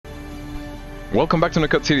Welcome back to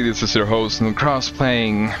KnilX City. This is your host, Cross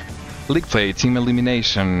playing League Play Team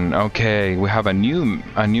Elimination. Okay, we have a new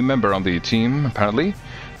member on the team apparently,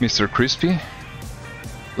 Mr. Crispy,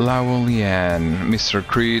 Lawolian, Mr.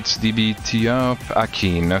 Creeds, DBTUp,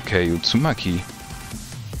 Akin. Okay, Utsumaki.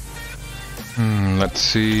 Let's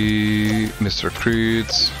see, Mr.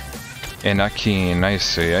 Creeds and Akin. I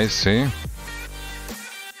see.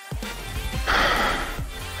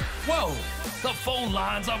 Whoa! The phone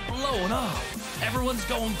lines are blowing up. Everyone's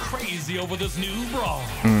going crazy over this new brawl.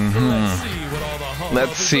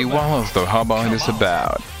 Let's see what all the hubbub is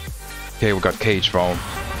about. Okay, we got cage ball.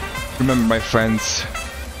 Remember, my friends,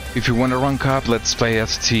 if you want to rank up, let's play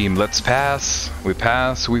as a team. Let's pass,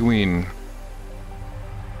 we win.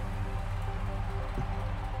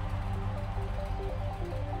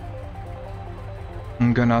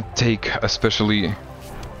 I'm gonna take especially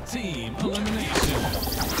team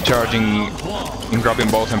elimination. Charging and grabbing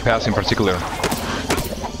balls and pass in particular.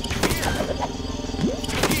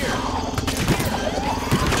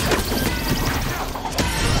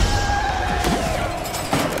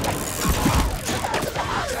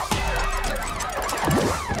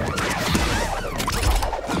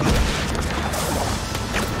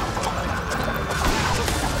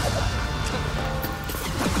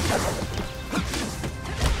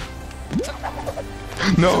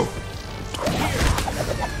 No!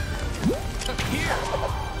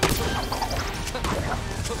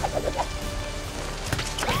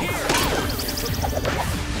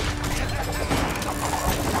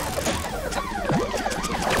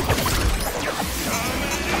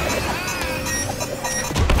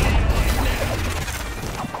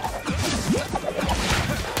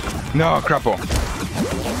 No, crapple.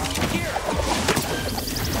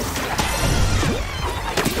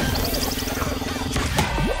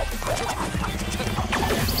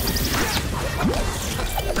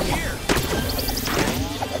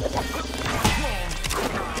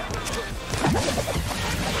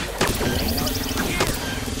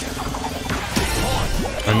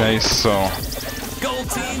 Nice, so Gold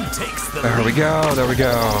team takes the there we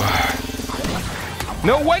go.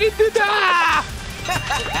 No, why did you do that?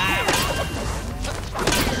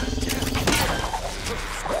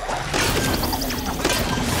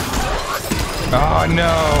 Oh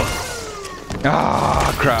no!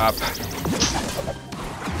 Ah, crap!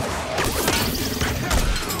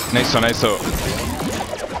 Nice.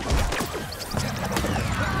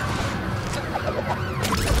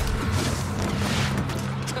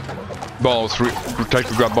 Balls, try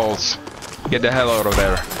to grab balls. Get the hell out of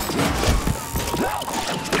there.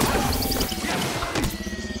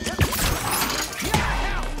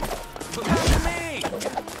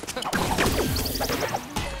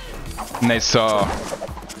 Nice.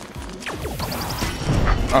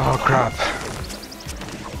 Oh crap.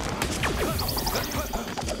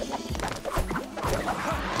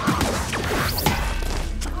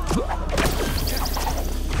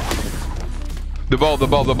 The ball.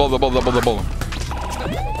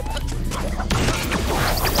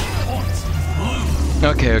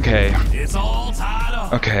 Okay. It's all tied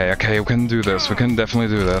up. Okay, we can do this. We can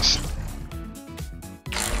definitely do this.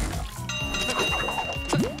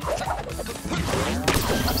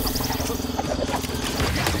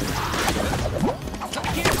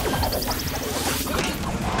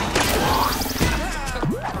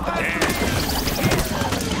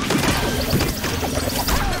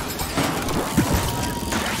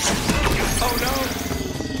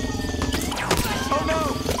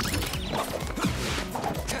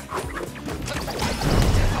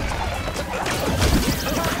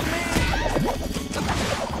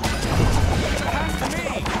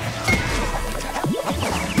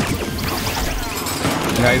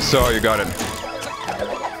 Nice, so you got it.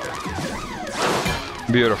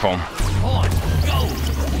 Beautiful. Point, gold.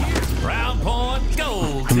 Round point,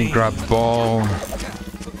 gold. Let me grab ball.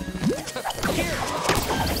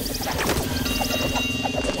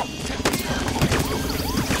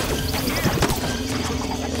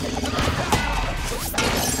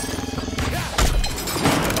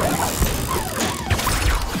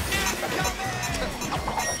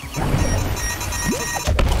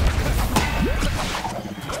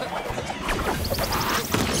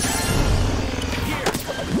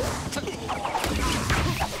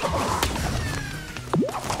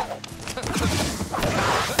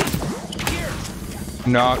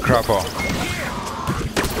 No, crapple.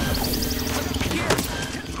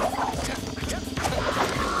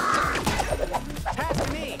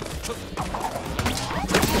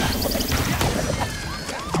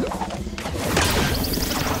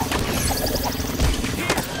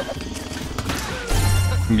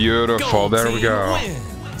 Beautiful, there we go.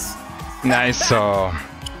 Nice saw.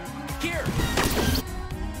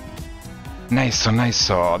 Nice saw, nice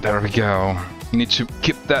saw. There we go. You need to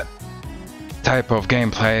keep that type of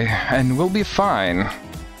gameplay and we'll be fine.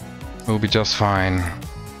 We'll be just fine.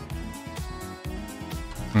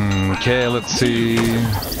 Okay, let's see.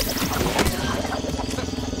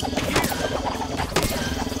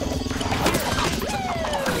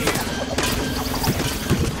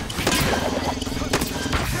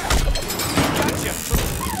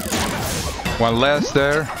 One less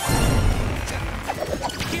there.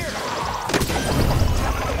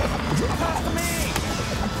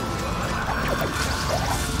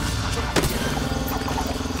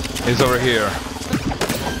 He's over here.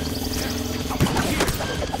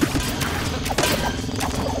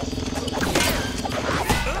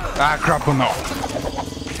 Ah, crap, oh no.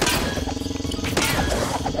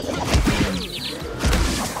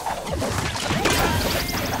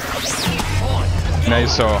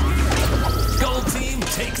 Nice saw. Gold team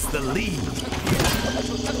takes the lead.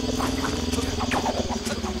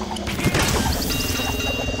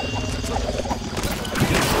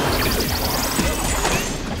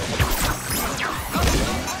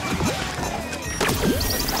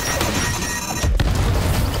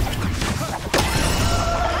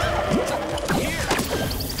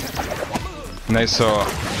 Nice saw.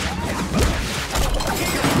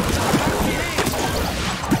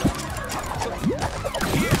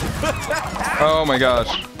 Oh my gosh.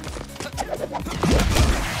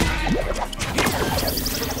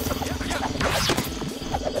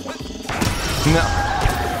 No.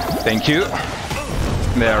 Thank you.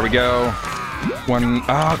 There we go. One.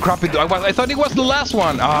 Ah, crap. I thought it was the last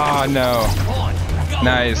one. Ah, no.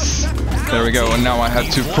 Nice. There we go. And now I have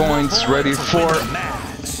 2 points ready for...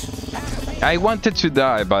 I wanted to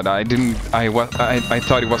die, but I didn't. I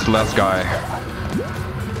thought it was the last guy.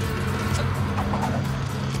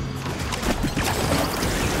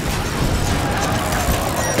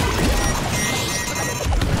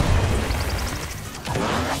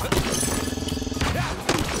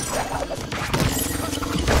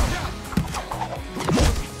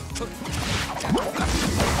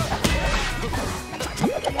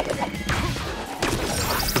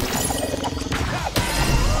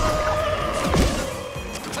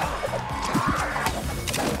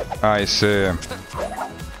 I see.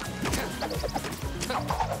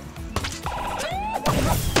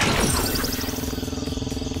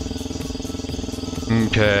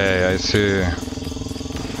 Okay, I see.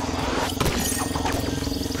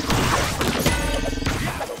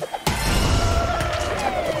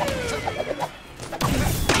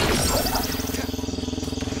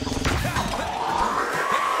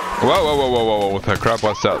 Whoa, whoa, whoa, whoa, whoa, what the crap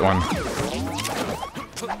was that one?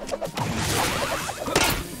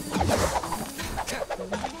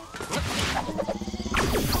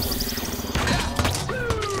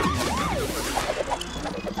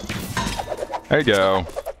 There you go.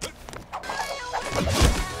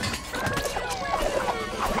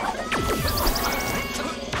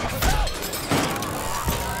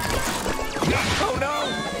 Oh no!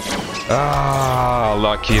 Ah,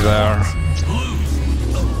 lucky there.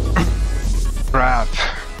 Crap.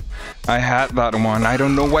 I had that one. I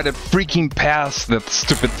don't know what it freaking passed, that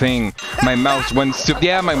stupid thing. My mouse went stupid.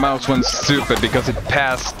 Yeah, my mouse went stupid because it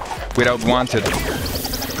passed without wanted.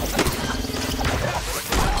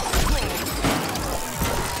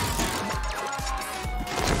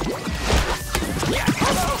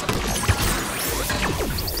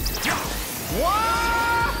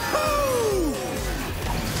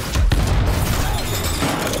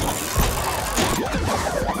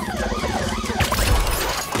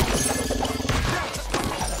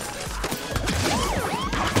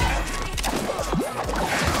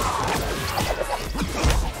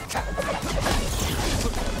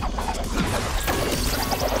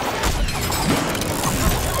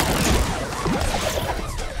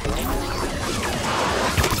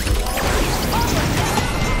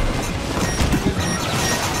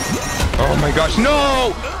 Oh my gosh,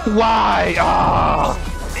 no! Why? Ah!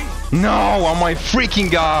 No, oh my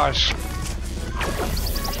freaking gosh!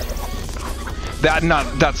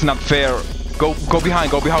 That's not fair. Go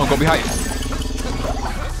behind, go behind, go behind.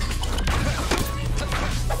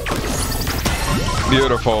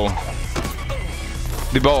 Beautiful.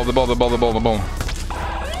 The ball, the ball, the ball, the ball, the ball.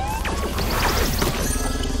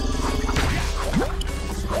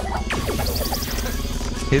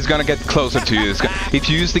 He's gonna get closer to you. If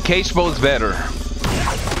you use the cage ball, it's better.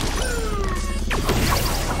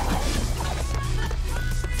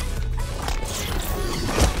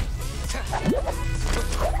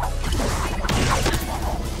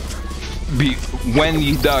 When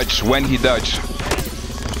he dodge.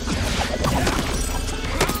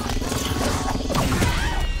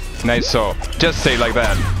 Nice, so just say like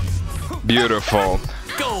that. Beautiful.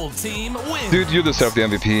 Gold team wins. Dude, you deserve the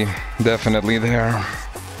MVP. Definitely there.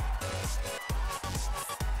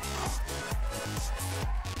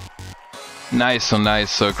 Nice,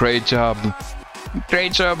 so great job.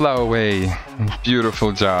 Great job, Lauwei.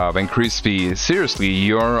 Beautiful job. And Crispy, seriously,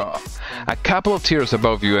 you're a couple of tiers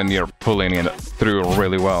above you and you're pulling it through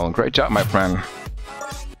really well. Great job, my friend.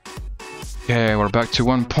 Okay, we're back to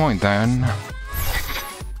 1 point then.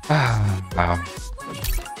 Wow.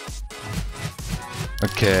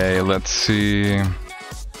 Okay, let's see.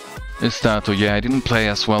 Estato, yeah, I didn't play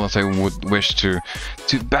as well as I would wish to.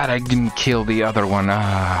 Too bad I didn't kill the other one.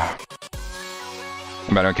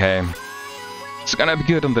 But okay. It's gonna be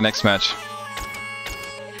good on the next match.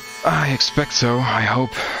 I expect so, I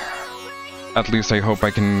hope. At least I hope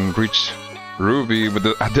I can reach Ruby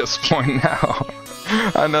at this point now.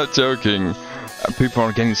 I'm not joking. People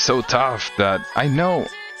are getting so tough that I know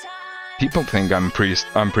people think I'm pretty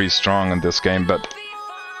strong in this game, but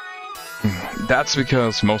that's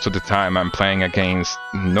because most of the time I'm playing against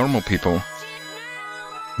normal people.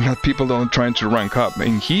 Not people that are trying to rank up.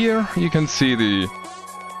 And here you can see the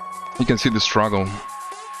struggle.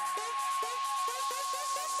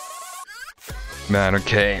 Man,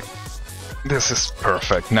 okay. This is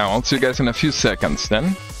perfect. Now I'll see you guys in a few seconds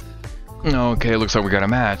then. Okay, looks like we got a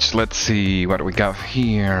match. Let's see what we got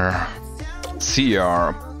here.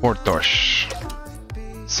 CR, Portosh,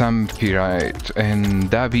 Sampirite,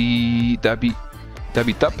 and Dabi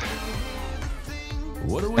Tup.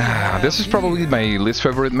 This is probably my least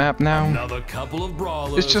favorite map now.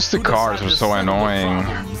 It's just the cars are so annoying.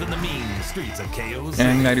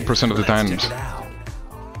 And 90% of the time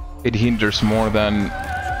it hinders more than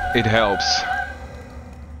it helps.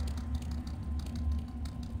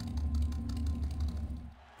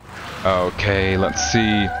 Okay, let's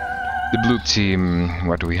see the blue team.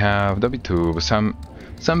 What do we have? W2,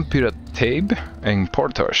 some Pirate Tabe and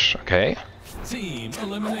Portosh. Okay. Team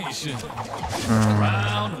elimination.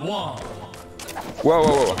 Round 1.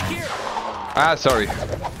 Whoa. Ah, sorry.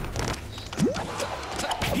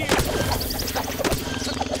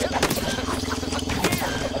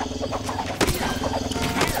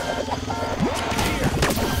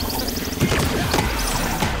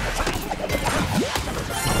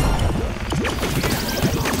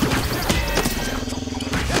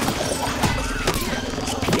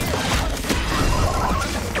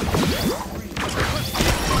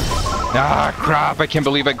 Ah, crap, I can't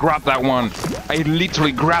believe I grabbed that one. I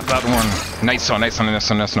literally grabbed that one. Nice one. Okay,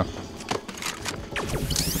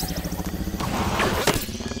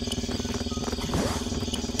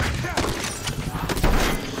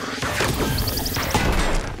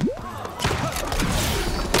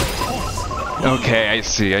 I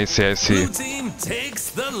see. Blue team takes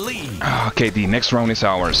the lead. Okay, the next round is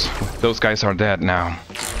ours. Those guys are dead now.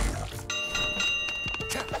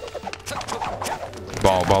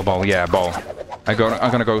 Ball, yeah, ball. I'm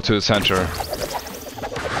gonna go to the center.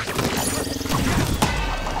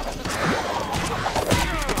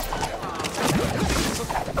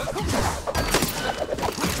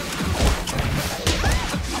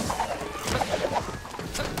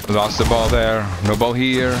 Lost the ball there. No ball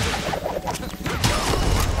here.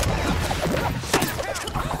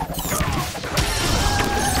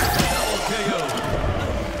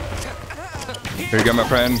 Here you go, my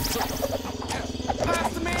friend.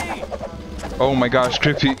 Oh my gosh,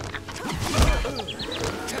 creepy.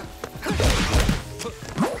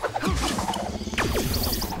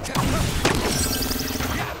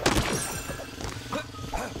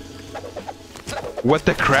 What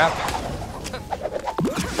the crap?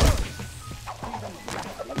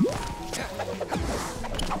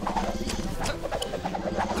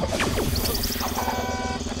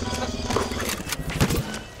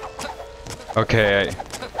 Okay.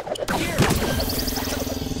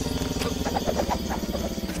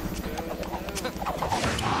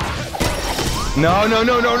 No,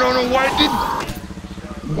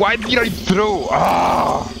 why did I throw?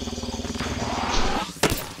 Ah!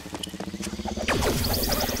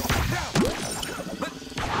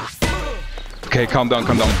 Okay, calm down.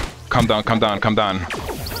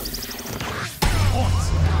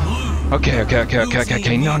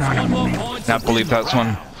 Okay. No. Not believe that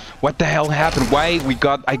one. What the hell happened? Why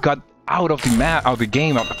I got out of the map, out of the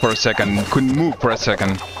game for a second. Couldn't move for a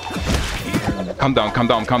second. Calm down.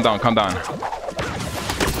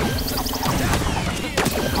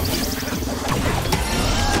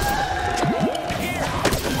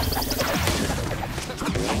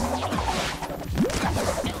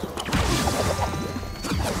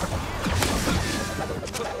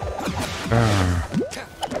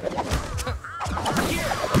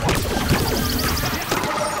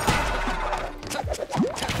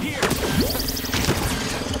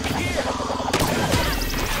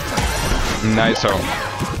 Nice. Oh.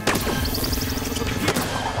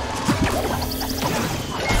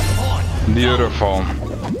 Beautiful.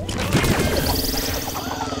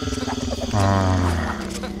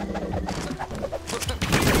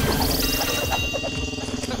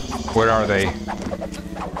 Where are they?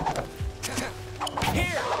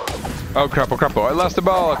 Oh crap, oh crap, oh, I lost the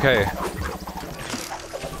ball, okay.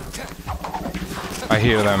 I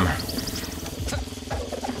hear them.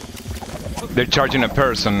 They're charging a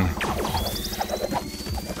person.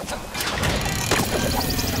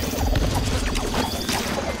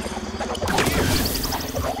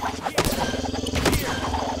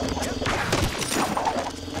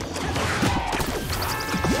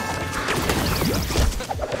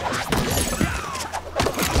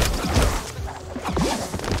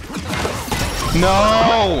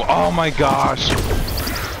 No! Oh my gosh!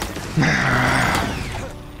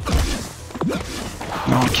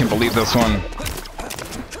 No, I can't believe this one.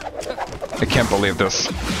 I can't believe this.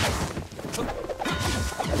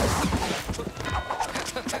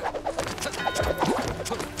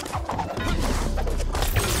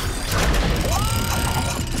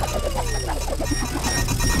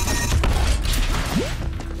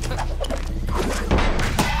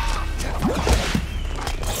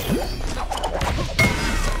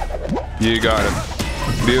 You got it.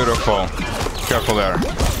 Beautiful. Careful there.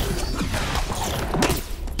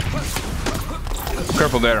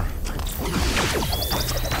 Careful there.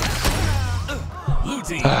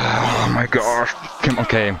 Oh my gosh.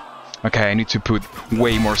 Okay. Okay, I need to put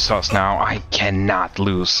way more sauce now. I cannot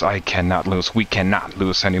lose. I cannot lose. We cannot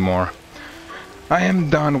lose anymore. I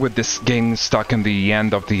am done with this game stuck in the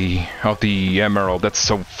end of the emerald. That's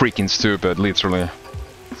so freaking stupid, literally.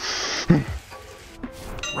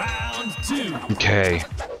 Okay,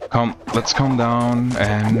 let's calm down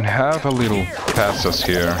and have a little passes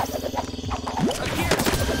here.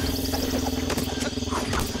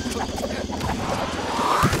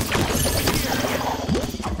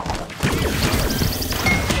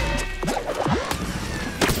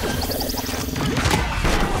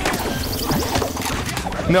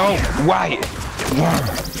 No, why?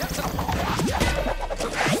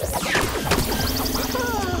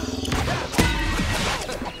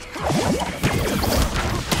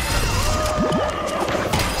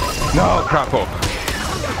 No, crappo.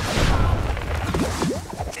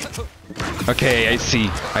 Okay, I see.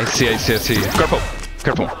 Careful,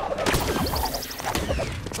 careful.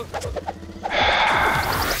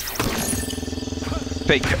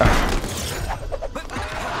 Fake.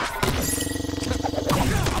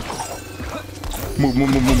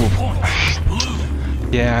 Move.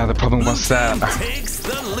 Yeah, the problem was that.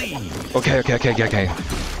 Okay.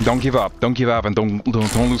 Don't give up, and don't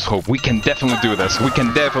lose hope. We can definitely do this. Up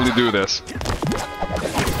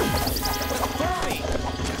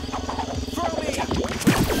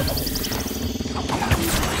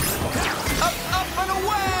and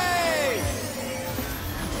away!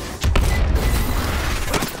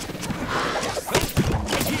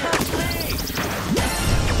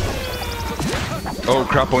 Oh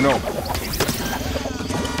crap, oh no.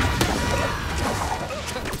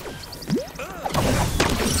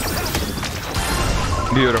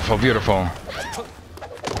 Beautiful.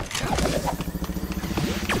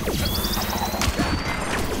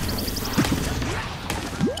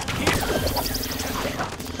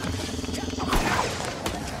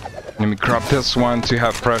 Let me crop this one to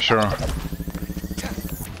have pressure.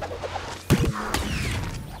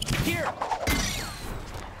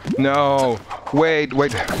 No! Wait,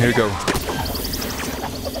 here we go.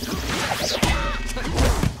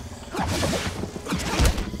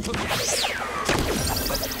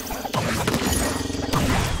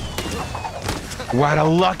 What a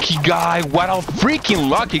lucky guy! What a freaking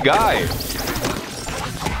lucky guy!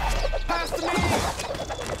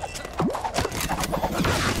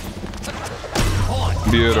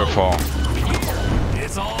 Beautiful.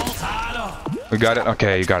 It's all tied up. We got it?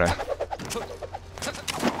 Okay, you got it.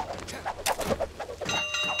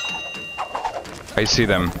 I see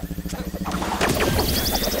them.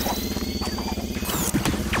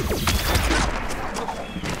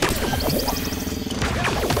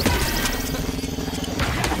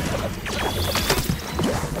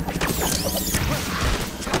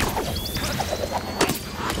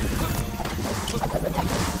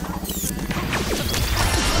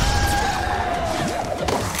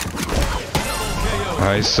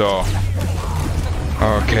 I saw.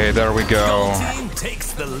 Okay, there we go. Team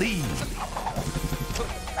takes the lead.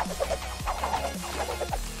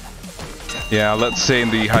 Yeah, let's stay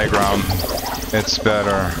in the high ground. It's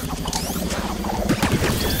better.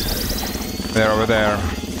 They're over there.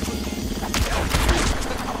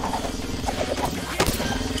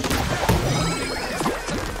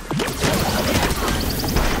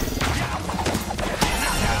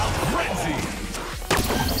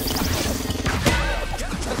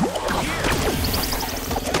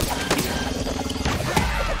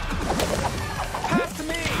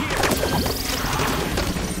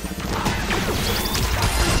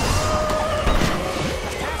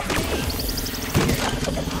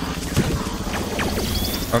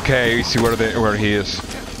 Okay, you see where he is.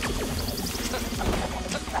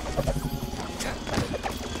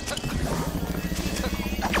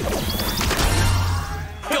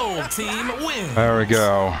 Gold team wins. There we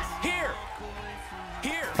go. Here.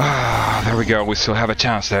 Ah, there we go. We still have a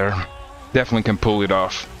chance there. Definitely can pull it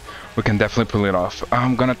off. We can definitely pull it off.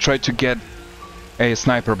 I'm gonna try to get a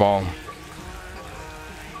sniper ball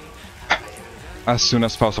as soon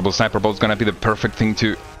as possible. Sniper ball is gonna be the perfect thing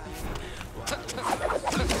to.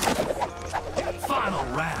 Final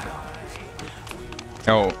round.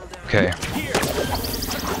 Oh, okay.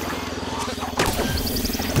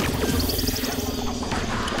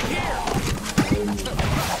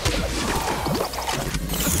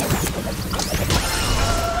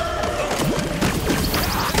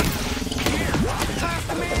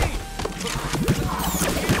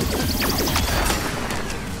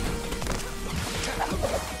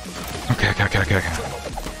 Okay.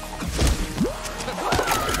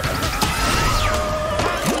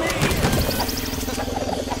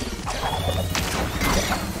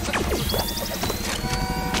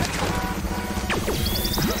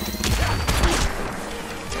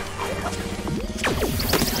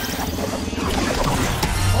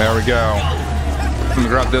 There we go. Let me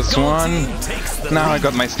grab this one. Now I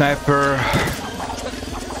got my sniper.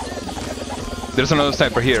 There's another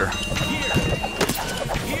sniper here.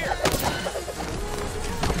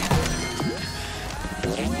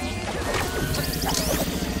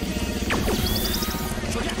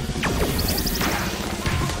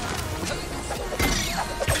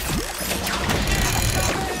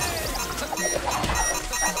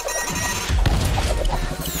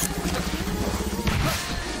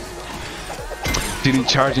 Didn't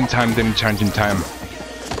charge in time.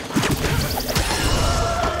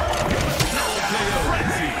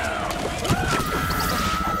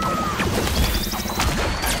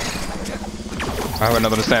 I have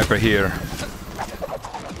another sniper here.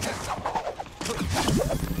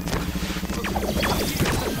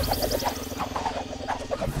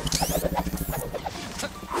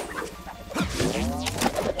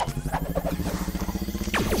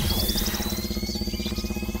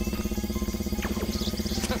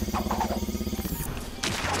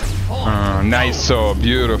 Nice, so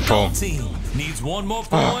beautiful. Team needs one more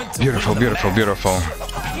point. Beautiful.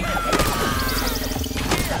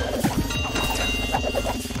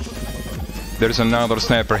 There's another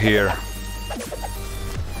sniper here.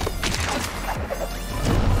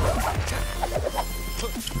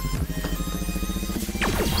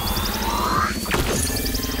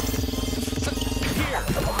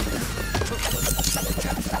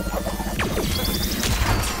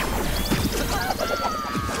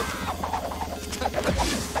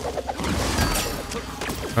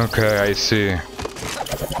 Okay, I see.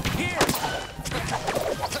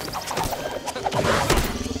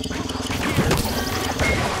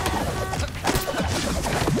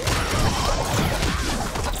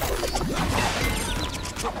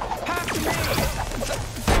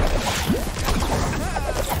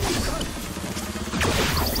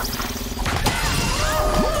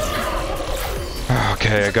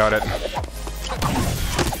 Okay, I got it.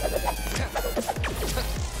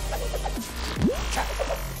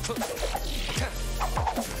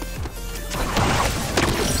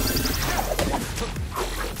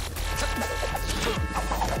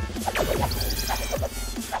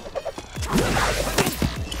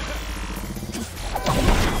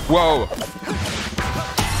 Whoa!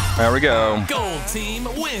 There we go. Gold team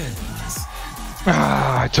wins.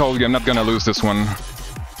 Ah, I told you I'm not gonna lose this one.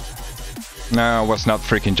 No, I was not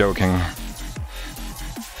freaking joking.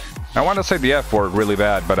 I want to say the F word really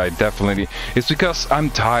bad, but I definitely... It's because I'm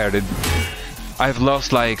tired. I've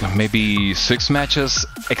lost like maybe 6 matches.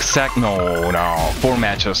 No, 4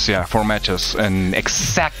 matches. Yeah, 4 matches. And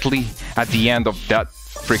exactly at the end of that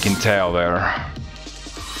freaking tail there.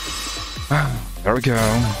 There we go.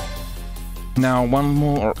 Now one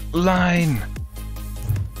more line.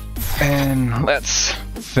 And let's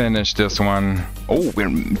finish this one. Oh, we're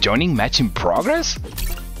joining match in progress?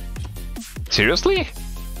 Seriously?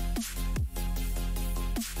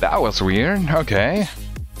 That was weird. Okay.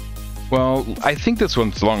 Well, I think this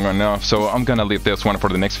one's long enough, so I'm gonna leave this one for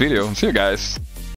the next video. See you guys.